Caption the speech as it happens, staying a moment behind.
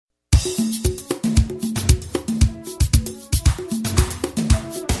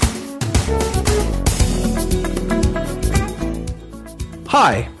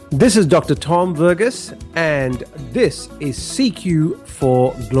Hi, this is Dr. Tom Verghese, and this is CQ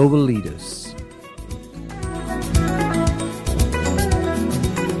for Global Leaders.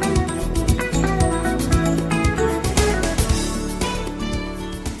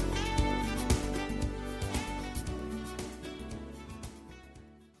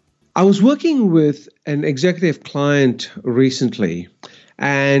 I was working with an executive client recently,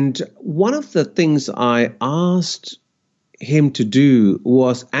 and one of the things I asked him to do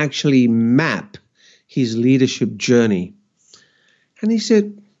was actually map his leadership journey. And he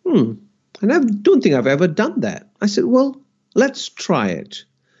said, and I don't think I've ever done that. I said, well, let's try it.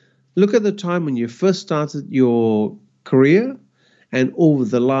 Look at the time when you first started your career and over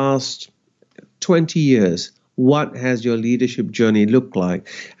the last 20 years, what has your leadership journey looked like?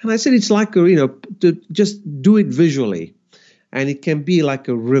 And I said, it's like, to just do it visually. And it can be like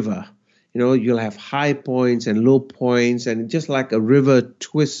a river. You'll have high points and low points, and just like a river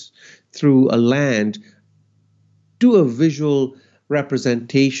twists through a land, do a visual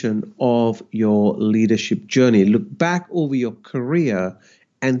representation of your leadership journey. Look back over your career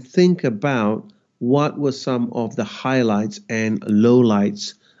and think about what were some of the highlights and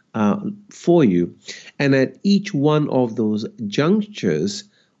lowlights for you. And at each one of those junctures,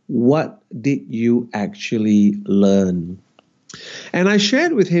 what did you actually learn? And I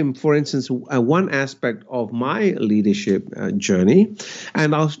shared with him, for instance, one aspect of my leadership journey,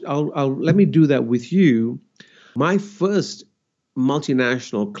 and I'll let me do that with you. My first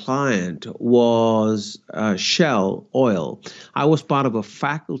multinational client was Shell Oil. I was part of a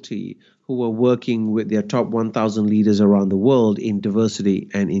faculty who were working with their top 1,000 leaders around the world in diversity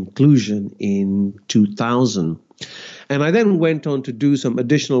and inclusion in 2000. And I then went on to do some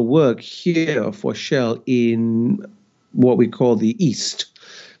additional work here for Shell in what we call the East,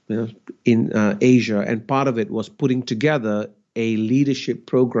 in Asia. And part of it was putting together a leadership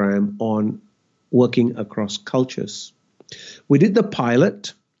program on working across cultures. We did the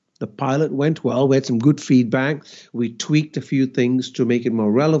pilot. The pilot went well. We had some good feedback. We tweaked a few things to make it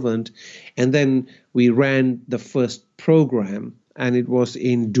more relevant. And then we ran the first program, and it was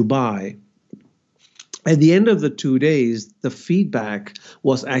in Dubai. At the end of the 2 days, the feedback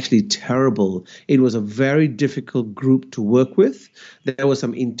was actually terrible. It was a very difficult group to work with. There were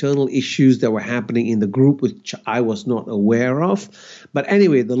some internal issues that were happening in the group, which I was not aware of. But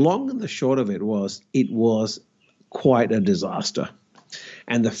anyway, the long and the short of it was quite a disaster.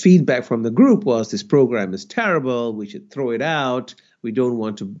 And the feedback from the group was, this program is terrible. We should throw it out. We don't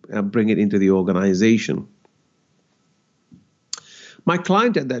want to bring it into the organization. My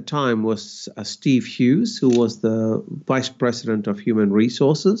client at that time was Steve Hughes, who was the Vice President of Human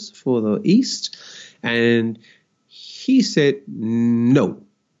Resources for the East. And he said, no.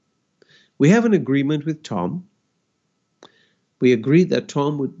 We have an agreement with Tom. We agreed that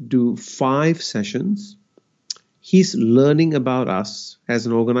Tom would do 5 sessions. He's learning about us as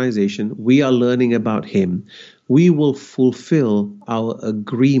an organization. We are learning about him. We will fulfill our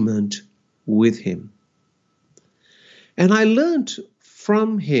agreement with him. And I learned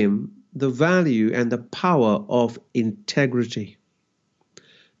from him the value and the power of integrity.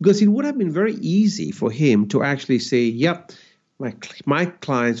 Because it would have been very easy for him to actually say, yep, my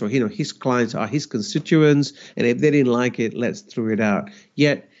clients or his clients are his constituents, and if they didn't like it, let's throw it out.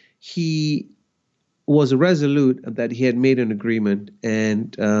 Yet he was resolute that he had made an agreement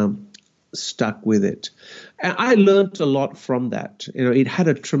and stuck with it. And I learned a lot from that. It had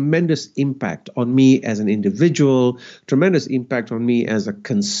a tremendous impact on me as an individual, tremendous impact on me as a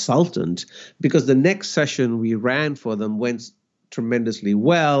consultant, because the next session we ran for them went tremendously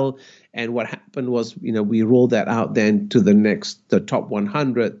well. And what happened was, we rolled that out then to the top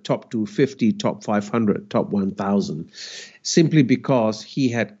 100, top 250, top 500, top 1,000, simply because he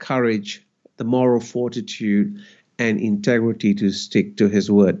had courage, the moral fortitude, and integrity to stick to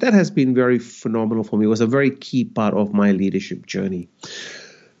his word. That has been very phenomenal for me. It was a very key part of my leadership journey.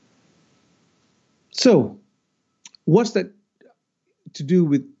 So, what's that to do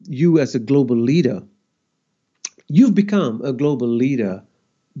with you as a global leader? You've become a global leader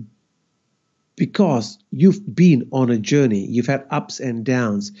because you've been on a journey. You've had ups and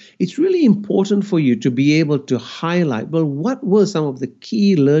downs. It's really important for you to be able to highlight, well, what were some of the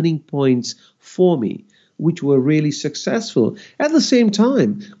key learning points for me, which were really successful? At the same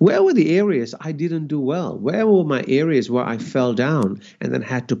time, where were the areas I didn't do well? Where were my areas where I fell down and then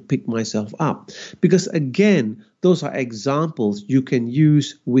had to pick myself up? Because again, Those are examples you can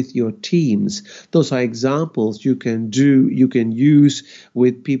use with your teams. Those are examples you can use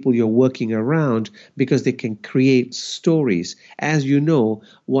with people you're working around, because they can create stories. As you know,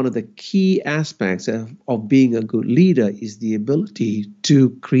 one of the key aspects of being a good leader is the ability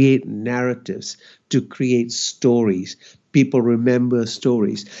to create narratives, to create stories. People remember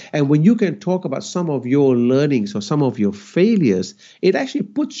stories. And when you can talk about some of your learnings or some of your failures, it actually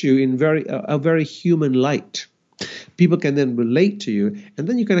puts you in a very human light. People can then relate to you, and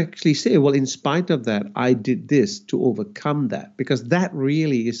then you can actually say, well, in spite of that, I did this to overcome that. Because that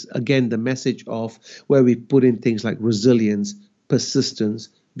really is, again, the message of where we put in things like resilience, persistence,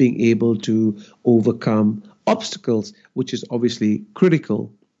 being able to overcome obstacles, which is obviously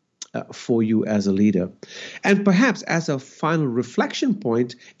critical for you as a leader. And perhaps as a final reflection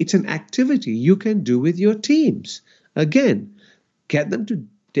point, it's an activity you can do with your teams. Again, get them to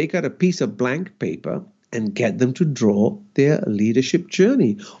take out a piece of blank paper and get them to draw their leadership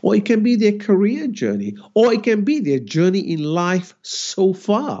journey. Or it can be their career journey, or it can be their journey in life so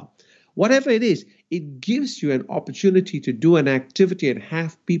far. Whatever it is, it gives you an opportunity to do an activity and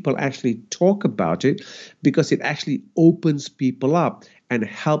have people actually talk about it, because it actually opens people up and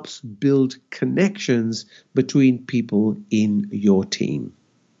helps build connections between people in your team.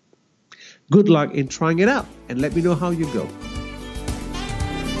 Good luck in trying it out, and let me know how you go.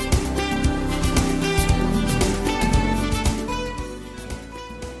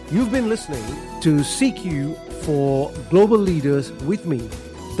 You've been listening to CQ for Global Leaders with me,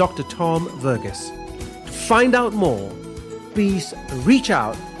 Dr. Tom Verghese. To find out more, please reach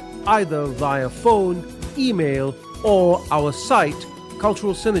out either via phone, email, or our site,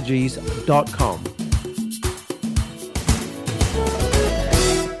 culturalsynergies.com.